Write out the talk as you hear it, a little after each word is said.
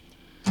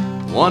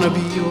Wanna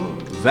be your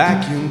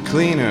vacuum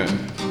cleaner,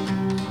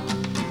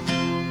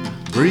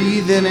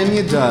 breathing in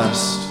your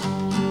dust.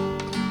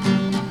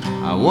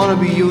 I wanna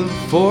be your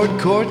Ford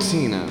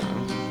Cortina,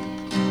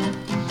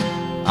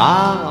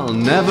 I'll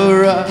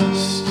never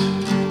rust.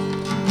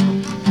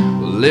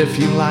 Well, if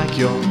you like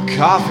your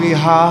coffee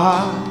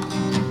hot,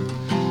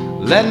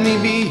 let me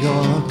be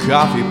your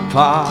coffee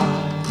pot,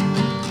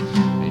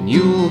 and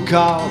you'll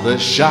call the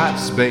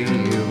shots, babe.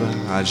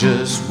 I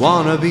just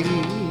wanna be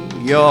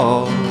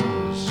yours.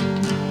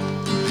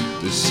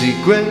 The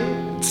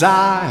secrets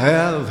I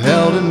have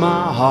held in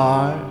my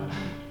heart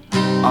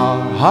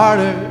are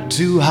harder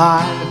to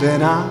hide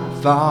than I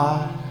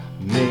thought.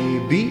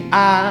 Maybe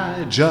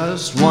I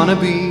just wanna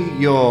be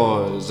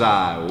yours.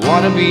 I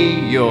wanna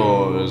be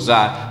yours.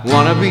 I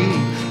wanna be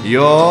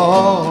yours.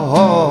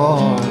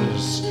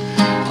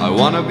 I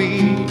wanna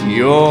be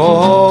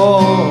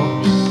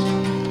yours.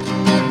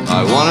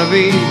 I wanna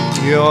be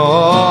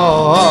yours.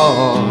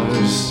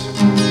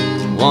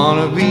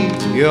 Wanna be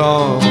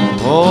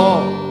yours.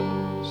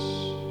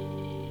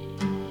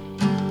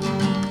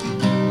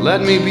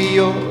 Let me be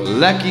your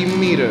lecky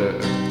meter,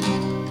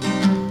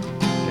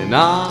 and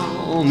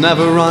I'll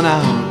never run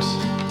out.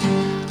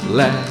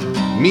 Let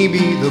me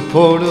be the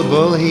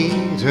portable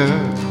heater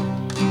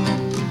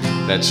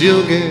that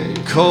you'll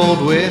get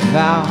cold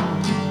without.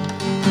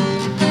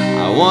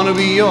 I wanna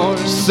be your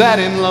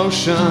setting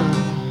lotion,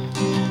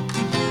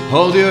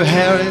 hold your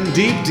hair in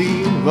deep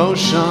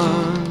devotion,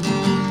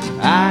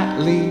 at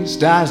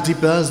least as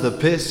deep as the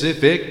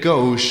Pacific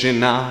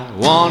Ocean. I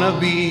wanna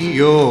be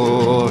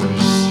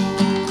yours.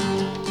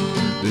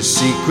 The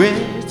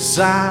secrets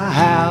I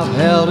have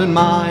held in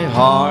my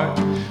heart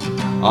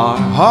are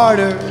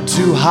harder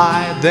to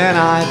hide than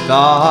I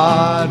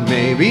thought.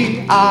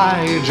 Maybe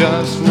I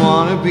just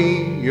wanna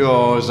be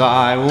yours.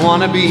 I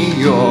wanna be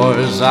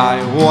yours.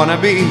 I wanna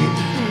be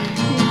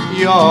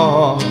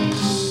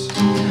yours.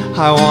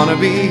 I wanna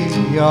be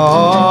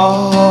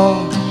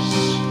yours.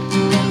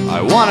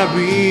 I wanna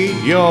be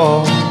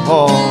yours.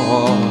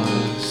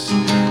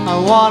 I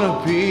wanna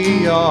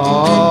be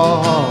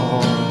yours.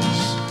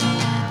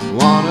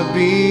 Wanna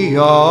be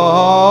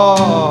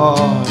yours.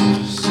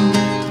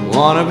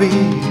 Wanna be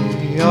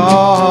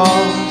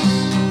yours.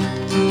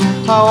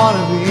 I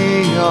wanna be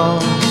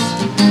yours.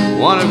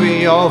 Wanna be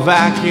your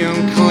vacuum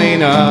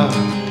cleaner,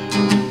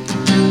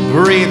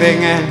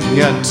 breathing in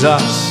your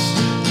dust.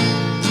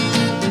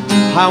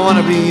 I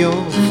wanna be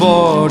your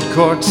Ford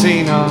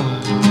Cortina,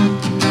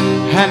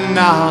 and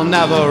I'll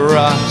never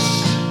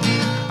rust.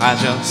 I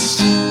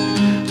just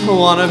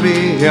wanna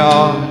be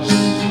yours.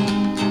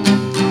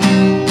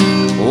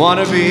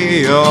 Wanna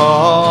be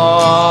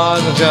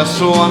yours. I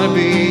just wanna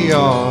be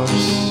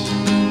yours.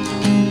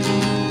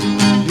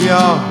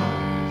 Yours.